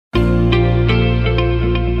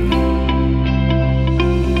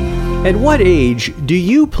At what age do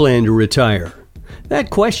you plan to retire? That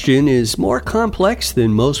question is more complex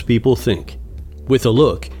than most people think. With a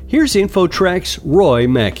look, here's InfoTrack's Roy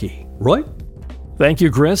Mackey. Roy? Thank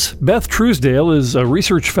you, Chris. Beth Truesdale is a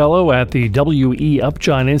research fellow at the W.E.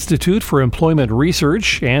 Upjohn Institute for Employment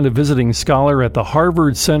Research and a visiting scholar at the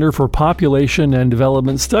Harvard Center for Population and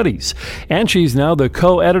Development Studies. And she's now the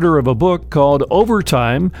co-editor of a book called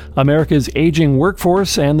Overtime, America's Aging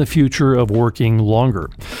Workforce and the Future of Working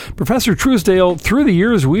Longer. Professor Truesdale, through the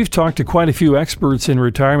years, we've talked to quite a few experts in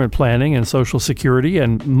retirement planning and Social Security,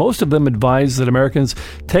 and most of them advise that Americans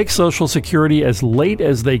take Social Security as late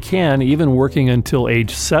as they can, even working until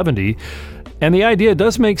age 70. And the idea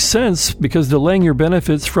does make sense because delaying your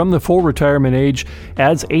benefits from the full retirement age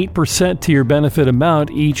adds 8% to your benefit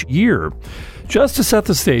amount each year. Just to set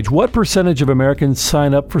the stage, what percentage of Americans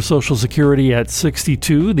sign up for Social Security at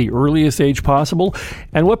 62, the earliest age possible,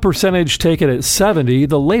 and what percentage take it at 70,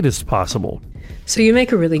 the latest possible? So you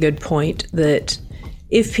make a really good point that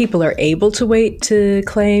if people are able to wait to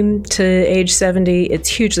claim to age 70, it's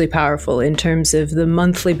hugely powerful in terms of the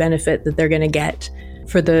monthly benefit that they're going to get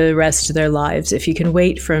for the rest of their lives. If you can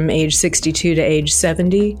wait from age 62 to age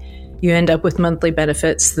 70, you end up with monthly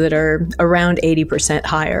benefits that are around 80%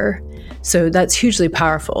 higher. So that's hugely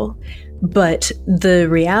powerful. But the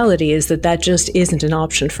reality is that that just isn't an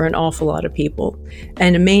option for an awful lot of people.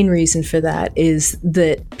 And a main reason for that is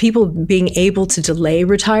that people being able to delay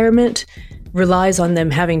retirement relies on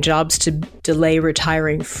them having jobs to delay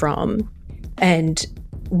retiring from. And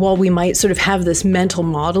while we might sort of have this mental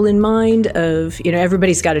model in mind of,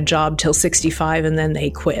 everybody's got a job till 65 and then they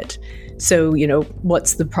quit. So,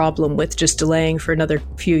 what's the problem with just delaying for another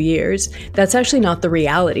few years? That's actually not the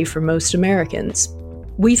reality for most Americans.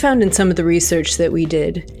 We found in some of the research that we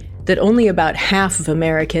did that only about half of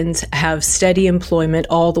Americans have steady employment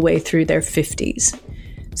all the way through their 50s.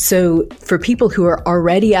 So for people who are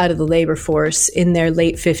already out of the labor force in their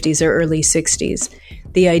late 50s or early 60s,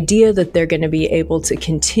 the idea that they're going to be able to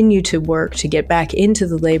continue to work to get back into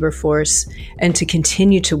the labor force and to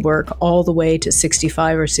continue to work all the way to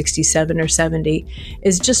 65 or 67 or 70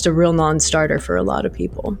 is just a real non-starter for a lot of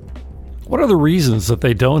people. What are the reasons that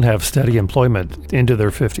they don't have steady employment into their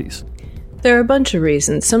 50s? There are a bunch of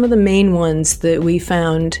reasons. Some of the main ones that we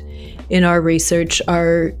found in our research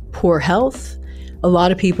are poor health. A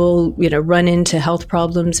lot of people, run into health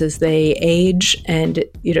problems as they age, and,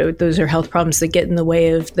 those are health problems that get in the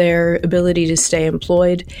way of their ability to stay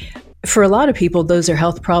employed. For a lot of people, those are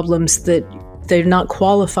health problems that they're not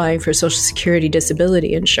qualifying for Social Security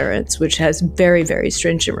disability insurance, which has very, very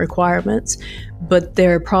stringent requirements, but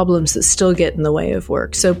there are problems that still get in the way of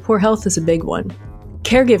work. So poor health is a big one.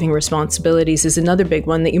 Caregiving responsibilities is another big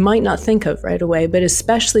one that you might not think of right away, but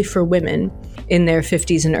especially for women in their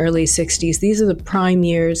 50s and early 60s, these are the prime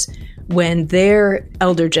years when their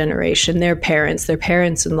elder generation, their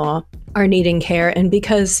parents-in-law, are needing care. And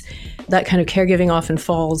because that kind of caregiving often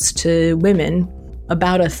falls to women,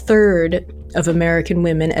 about a third of American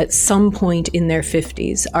women at some point in their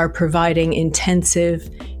 50s are providing intensive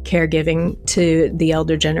caregiving to the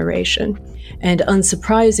elder generation. And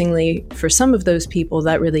unsurprisingly, for some of those people,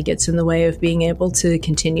 that really gets in the way of being able to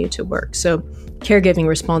continue to work. So caregiving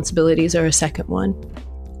responsibilities are a second one.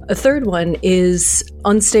 A third one is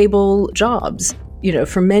unstable jobs.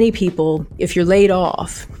 For many people, if you're laid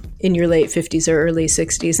off in your late 50s or early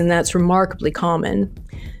 60s, and that's remarkably common,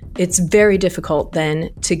 it's very difficult then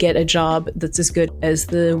to get a job that's as good as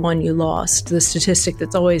the one you lost. The statistic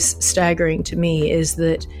that's always staggering to me is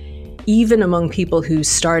that even among people who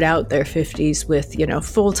start out their 50s with,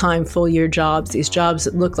 full-time, full-year jobs, these jobs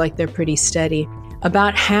that look like they're pretty steady,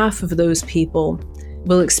 about half of those people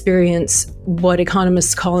will experience what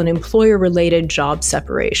economists call an employer-related job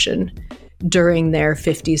separation during their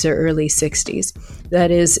 50s or early 60s. That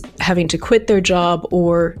is, having to quit their job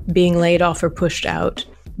or being laid off or pushed out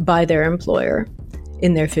by their employer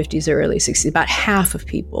in their 50s or early 60s, about half of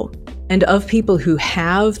people. And of people who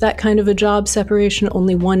have that kind of a job separation,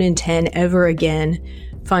 only 1 in 10 ever again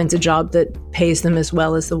finds a job that pays them as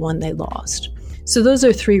well as the one they lost. So those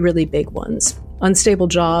are 3 really big ones: unstable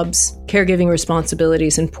jobs, caregiving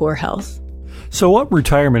responsibilities, and poor health. So what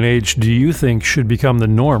retirement age do you think should become the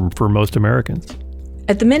norm for most Americans?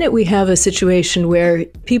 At the minute, we have a situation where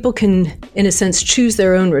people can, in a sense, choose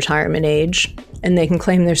their own retirement age, and they can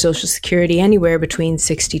claim their Social Security anywhere between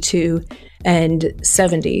 62 and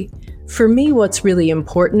 70. For me, what's really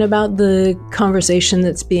important about the conversation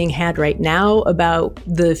that's being had right now about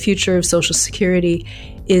the future of Social Security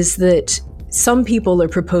is that some people are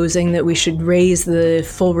proposing that we should raise the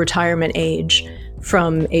full retirement age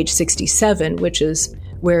from age 67, which is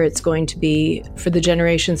where it's going to be for the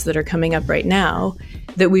generations that are coming up right now,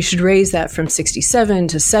 that we should raise that from 67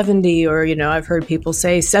 to 70, or, I've heard people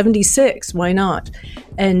say 76, why not?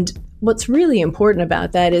 And what's really important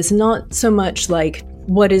about that is not so much like,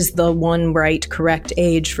 what is the one right, correct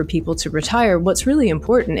age for people to retire? What's really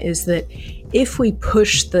important is that if we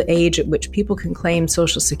push the age at which people can claim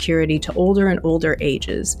Social Security to older and older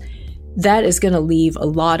ages, that is going to leave a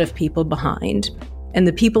lot of people behind. And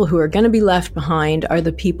the people who are going to be left behind are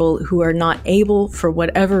the people who are not able, for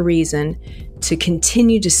whatever reason, to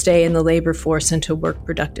continue to stay in the labor force and to work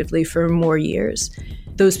productively for more years.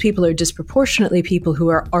 Those people are disproportionately people who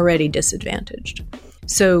are already disadvantaged.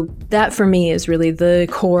 So that, for me, is really the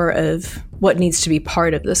core of what needs to be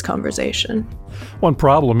part of this conversation. One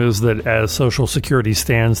problem is that as Social Security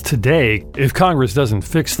stands today, if Congress doesn't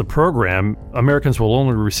fix the program, Americans will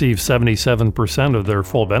only receive 77% of their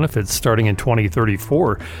full benefits starting in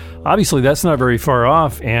 2034. Obviously, that's not very far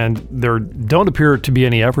off, and there don't appear to be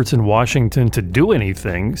any efforts in Washington to do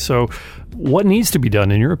anything. So what needs to be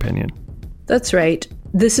done, in your opinion? That's right.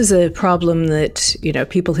 This is a problem that,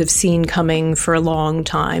 people have seen coming for a long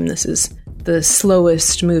time. This is the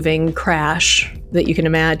slowest moving crash that you can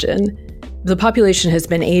imagine. The population has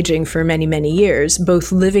been aging for many, many years,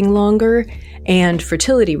 both living longer and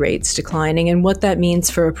fertility rates declining. And what that means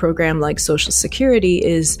for a program like Social Security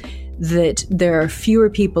is that there are fewer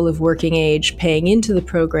people of working age paying into the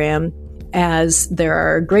program, as there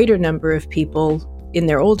are a greater number of people in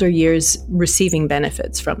their older years receiving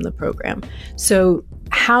benefits from the program. So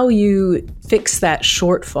how you fix that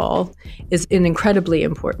shortfall is an incredibly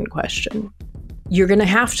important question. You're going to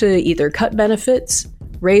have to either cut benefits,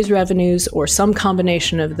 raise revenues, or some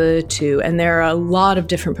combination of the two. And there are a lot of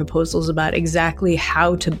different proposals about exactly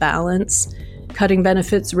how to balance cutting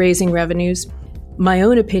benefits, raising revenues. My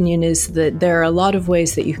own opinion is that there are a lot of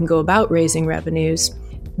ways that you can go about raising revenues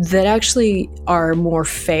that actually are more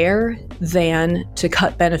fair than to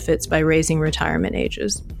cut benefits by raising retirement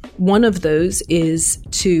ages. One of those is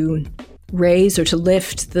to raise or to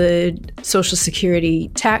lift the Social Security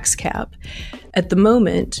tax cap. At the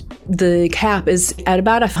moment, the cap is at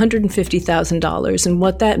about $150,000. And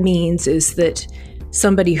what that means is that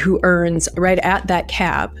somebody who earns right at that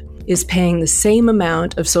cap is paying the same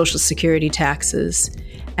amount of Social Security taxes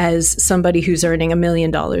as somebody who's earning $1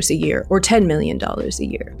 million a year or $10 million a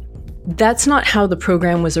year. That's not how the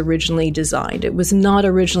program was originally designed. It was not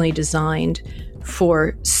originally designed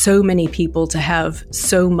for so many people to have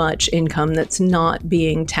so much income that's not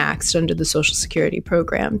being taxed under the Social Security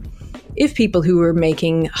program. If people who were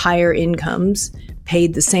making higher incomes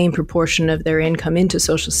paid the same proportion of their income into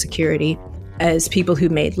Social Security as people who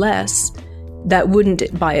made less, that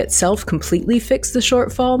wouldn't by itself completely fix the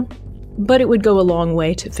shortfall, but it would go a long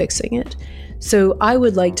way to fixing it. So I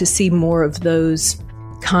would like to see more of those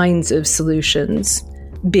kinds of solutions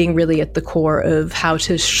being really at the core of how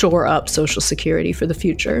to shore up Social Security for the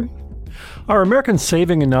future. Are Americans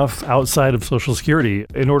saving enough outside of Social Security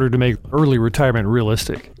in order to make early retirement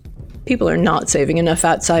realistic? People are not saving enough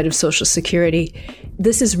outside of Social Security.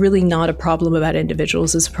 This is really not a problem about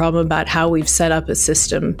individuals. It's a problem about how we've set up a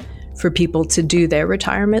system for people to do their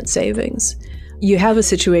retirement savings. You have a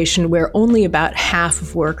situation where only about half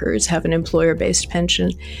of workers have an employer-based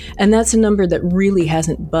pension, and that's a number that really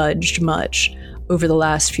hasn't budged much over the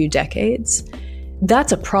last few decades.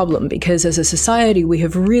 That's a problem because as a society, we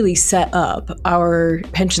have really set up our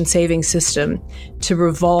pension saving system to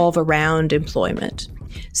revolve around employment.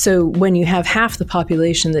 So when you have half the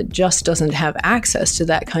population that just doesn't have access to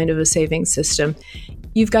that kind of a saving system,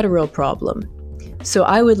 you've got a real problem. So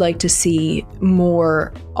I would like to see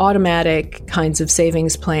more automatic kinds of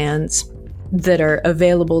savings plans that are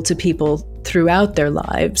available to people throughout their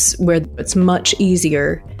lives, where it's much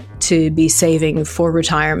easier to be saving for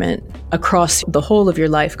retirement across the whole of your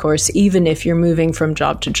life course, even if you're moving from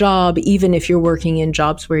job to job, even if you're working in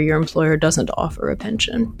jobs where your employer doesn't offer a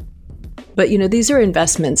pension. But, these are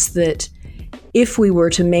investments that if we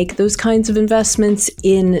were to make those kinds of investments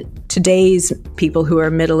in today's people who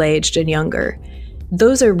are middle-aged and younger,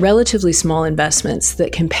 those are relatively small investments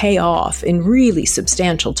that can pay off in really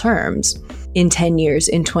substantial terms in 10 years,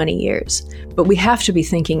 in 20 years. But we have to be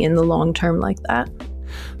thinking in the long term like that.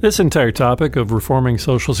 This entire topic of reforming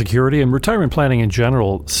Social Security and retirement planning in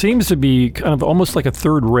general seems to be kind of almost like a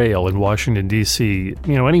third rail in Washington, D.C.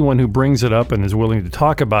 Anyone who brings it up and is willing to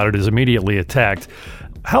talk about it is immediately attacked.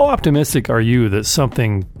 How optimistic are you that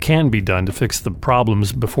something can be done to fix the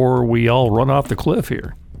problems before we all run off the cliff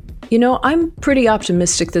here? I'm pretty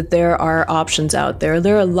optimistic that there are options out there.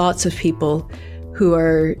 There are lots of people who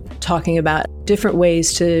are talking about different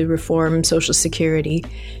ways to reform Social Security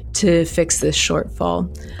to fix this shortfall.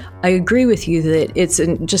 I agree with you that it's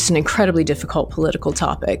just an incredibly difficult political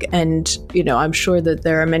topic. And, I'm sure that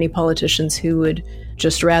there are many politicians who would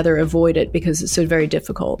just rather avoid it because it's so very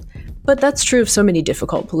difficult. But that's true of so many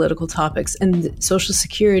difficult political topics. And Social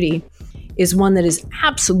Security is one that is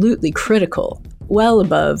absolutely critical. Well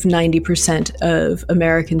above 90% of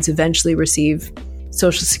Americans eventually receive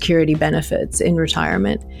Social Security benefits in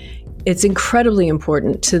retirement. It's incredibly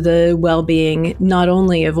important to the well-being not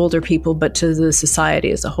only of older people, but to the society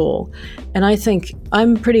as a whole. And I think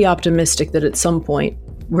I'm pretty optimistic that at some point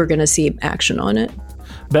we're going to see action on it.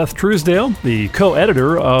 Beth Truesdale, the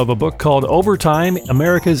co-editor of a book called Overtime,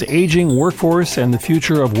 America's Aging Workforce and the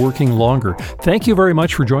Future of Working Longer. Thank you very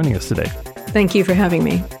much for joining us today. Thank you for having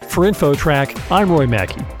me. For InfoTrack, I'm Roy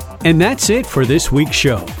Mackey. And that's it for this week's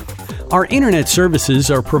show. Our internet services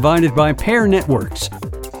are provided by Pair Networks.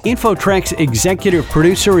 InfoTrack's executive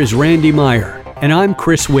producer is Randy Meyer, and I'm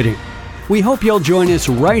Chris Whitting. We hope you'll join us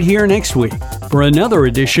right here next week for another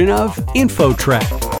edition of InfoTrack.